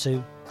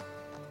jiu-jitsu.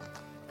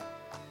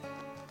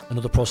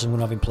 Another process I'm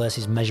going to have in place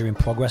is measuring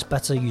progress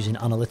better using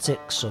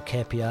analytics, so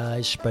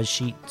KPIs,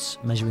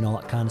 spreadsheets, measuring all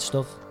that kind of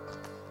stuff.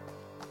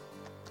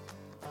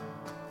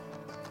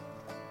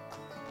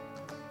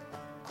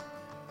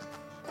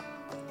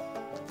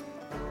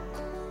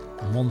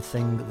 And one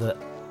thing that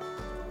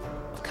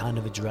I've kind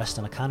of addressed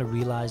and I kind of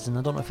realised, and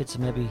I don't know if it's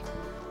maybe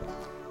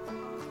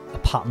a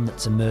pattern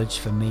that's emerged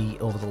for me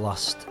over the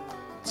last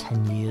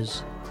 10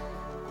 years,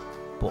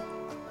 but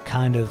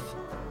kind of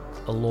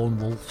a lone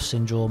wolf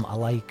syndrome.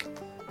 I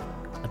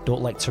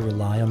don't like to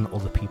rely on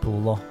other people a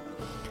lot.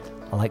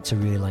 I like to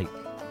really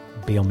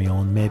be on my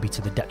own, maybe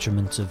to the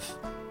detriment of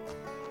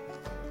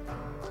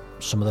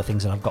some of the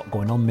things that I've got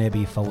going on.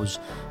 Maybe if I was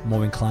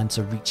more inclined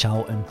to reach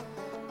out and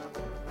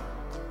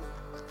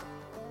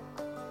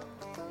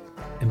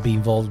be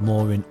involved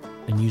more and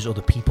use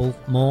other people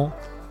more,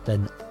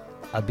 then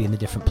I'd be in a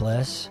different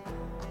place.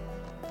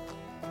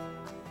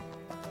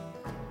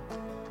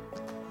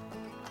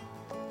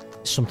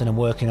 It's something I'm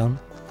working on,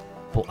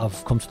 but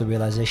I've come to the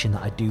realisation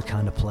that I do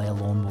kind of play a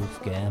lone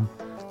wolf game.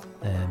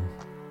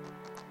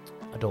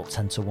 I don't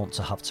tend to want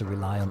to have to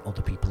rely on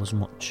other people as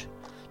much.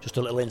 Just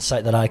a little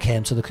insight that I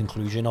came to the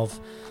conclusion of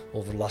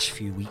over the last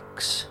few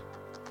weeks.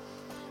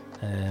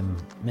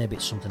 Maybe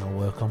it's something I'll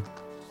work on.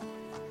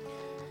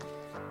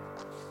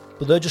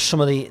 But they're just some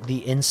of the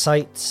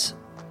insights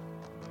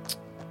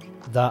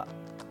that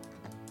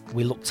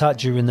we looked at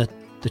during the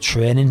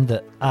training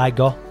that I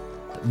got,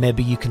 that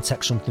maybe you can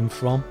take something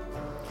from.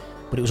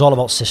 But it was all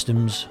about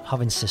systems,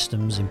 having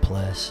systems in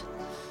place,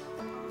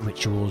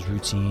 rituals,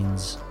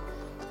 routines,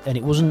 and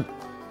it wasn't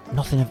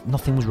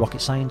nothing was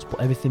rocket science,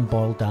 but everything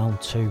boiled down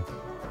to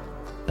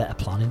better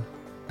planning,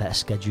 better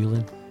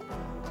scheduling.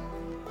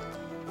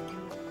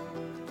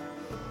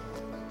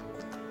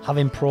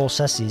 Having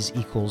processes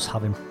equals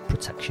having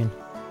protection.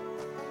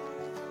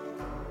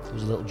 There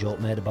was a little joke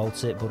made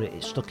about it, but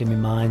it stuck in my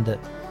mind that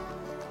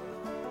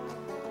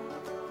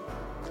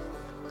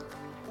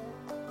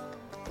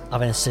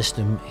having a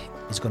system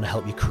is going to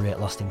help you create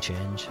lasting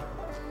change.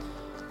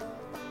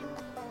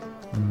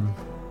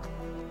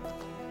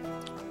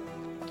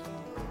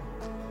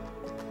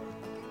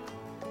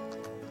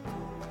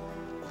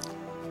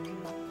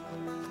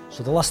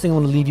 So the last thing I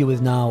want to leave you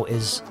with now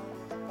is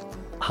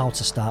how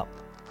to start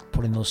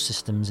putting those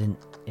systems in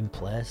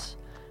place.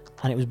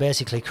 And it was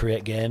basically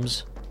create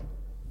games.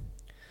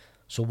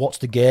 So what's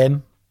the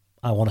game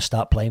I want to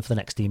start playing for the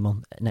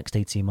next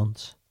 18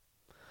 months?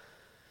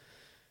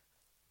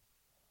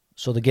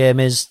 So the game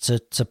is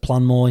to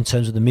plan more in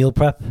terms of the meal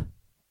prep.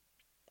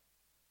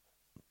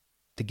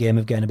 The game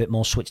of getting a bit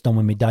more switched on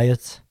with my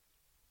diet.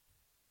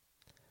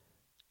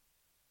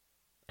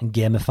 And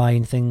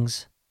gamifying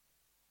things.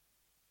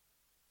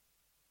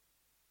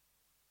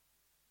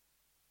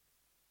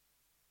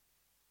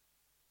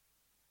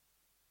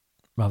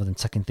 Rather than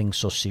taking things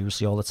so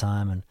seriously all the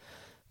time and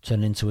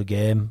turning into a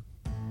game.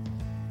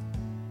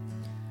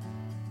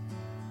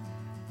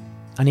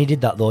 I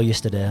needed that though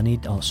yesterday.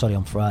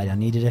 On Friday. I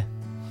needed it.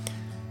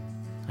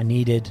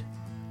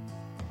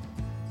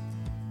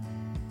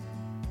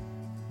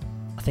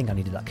 I think I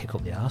needed that kick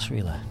up the arse,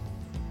 really.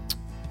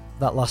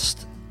 That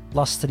last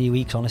 3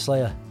 weeks, honestly.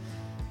 And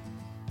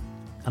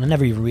I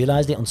never even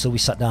realised it until we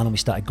sat down and we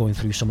started going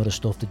through some of the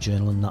stuff, the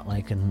journal and that,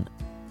 like, and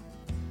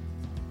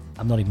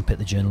I've not even picked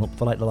the journal up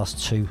for like the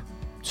last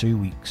two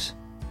weeks.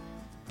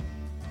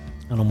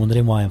 And I'm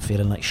wondering why I'm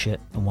feeling like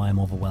shit and why I'm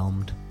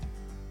overwhelmed.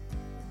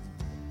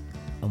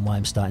 And why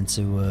I'm starting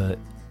to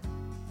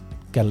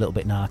get a little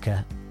bit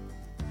narky.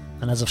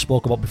 And as I've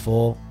spoke about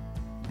before,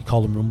 we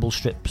call them rumble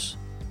strips.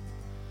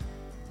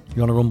 If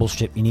you're on a rumble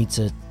strip, you need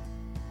to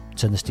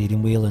turn the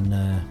steering wheel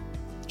and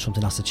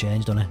something has to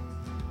change, doesn't it?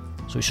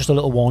 So it's just a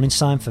little warning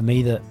sign for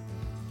me that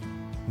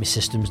my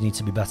systems need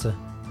to be better.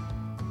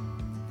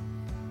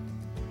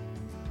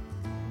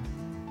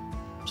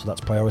 So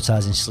that's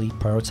prioritising sleep,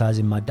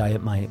 prioritising my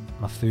diet, my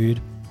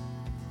food.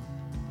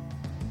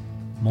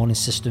 Morning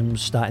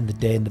systems, starting the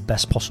day in the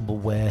best possible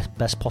way,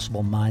 best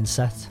possible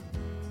mindset.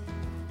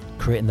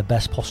 Creating the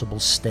best possible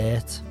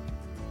state.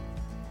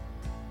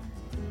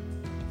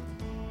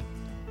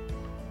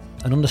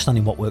 And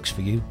understanding what works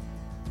for you.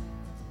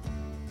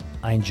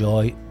 I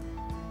enjoy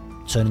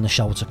turning the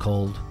shower to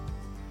cold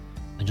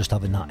and just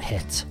having that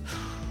hit.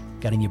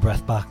 Getting your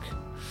breath back.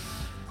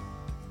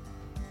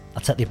 I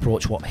take the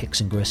approach what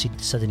Hickson Gracie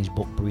said in his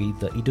book Breathe,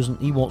 that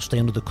he won't stay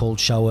under the cold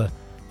shower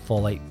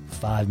for like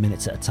 5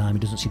 minutes at a time. He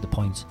doesn't see the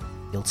point.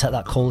 He'll take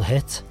that cold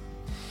hit,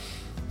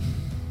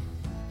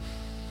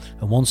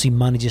 and once he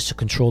manages to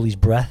control his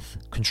breath,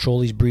 control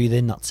his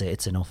breathing, that's it,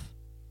 it's enough.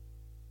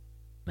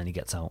 Then he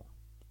gets out.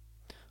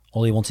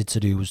 All he wanted to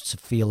do was to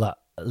feel that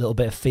a little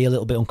bit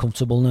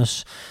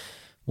uncomfortableness.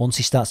 Once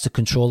he starts to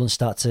control and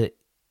start to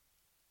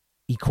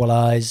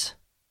equalise,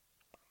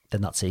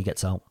 then that's it, he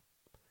gets out.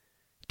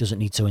 Doesn't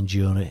need to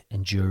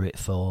endure it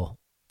for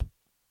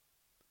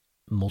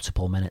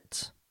multiple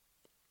minutes.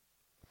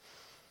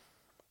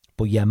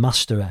 But yeah,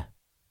 mastery,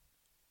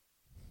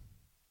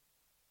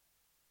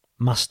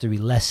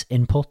 less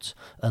input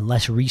and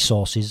less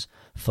resources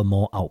for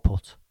more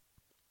output.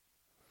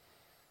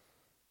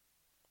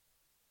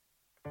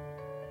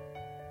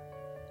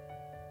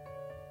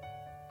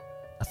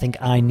 I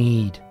think I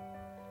need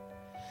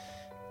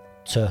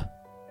to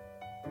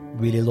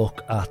really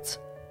look at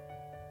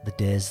the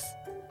days,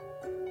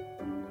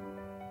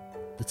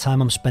 the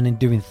time I'm spending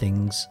doing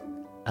things,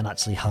 and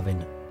actually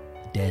having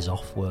days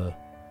off where,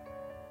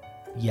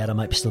 yeah, I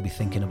might still be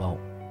thinking about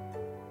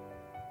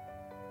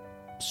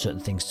certain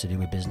things to do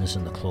with business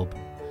and the club,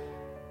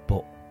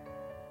 but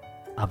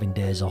having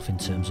days off in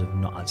terms of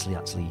not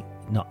actually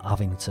not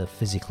having to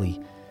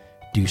physically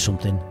do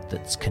something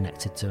that's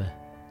connected to it,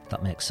 if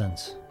that makes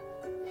sense.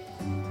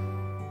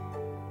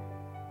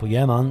 But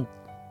yeah, man,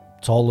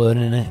 it's all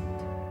learning, innit?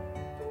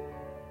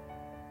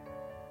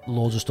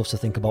 Loads of stuff to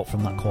think about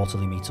from that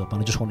quarterly meetup, and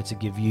I just wanted to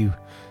give you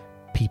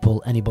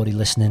people, anybody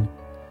listening,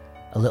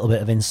 a little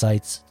bit of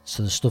insight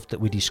to the stuff that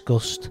we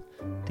discussed,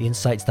 the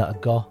insights that I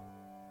got.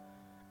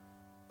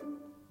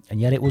 And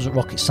yet it wasn't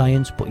rocket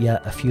science, but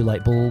yet a few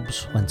light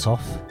bulbs went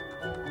off.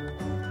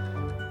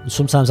 And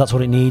sometimes that's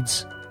what it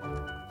needs.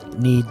 It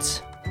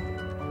needs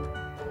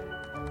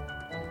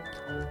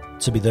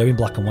to be there in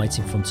black and white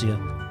in front of you.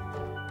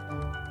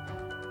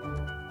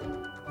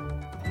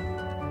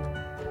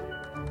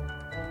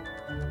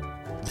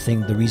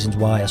 The reasons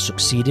why I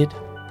succeeded,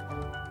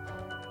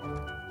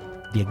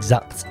 the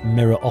exact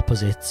mirror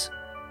opposite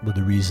were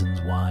the reasons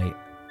why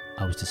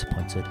I was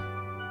disappointed.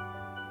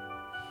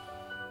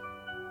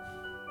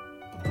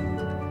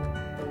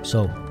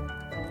 So,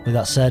 with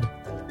that said,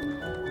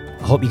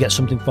 I hope you get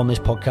something from this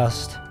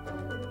podcast.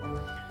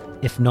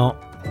 If not,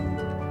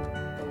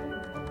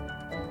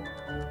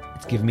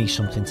 it's given me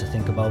something to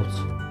think about.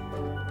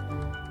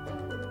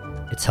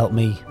 It's It's helped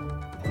me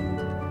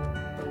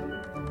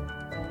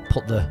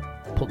put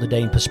the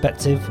day in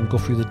perspective and go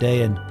through the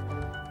day and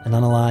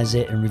analyse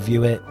it and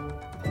review it.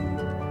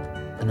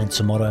 And then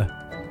tomorrow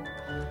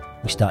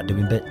we start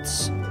doing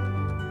bits.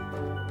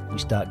 We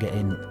start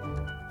getting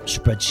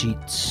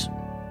spreadsheets,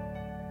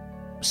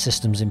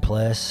 systems in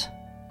place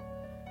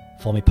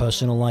for my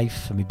personal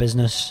life and my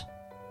business.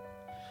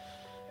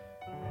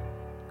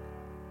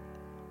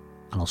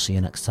 And I'll see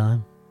you next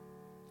time.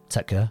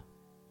 Take care.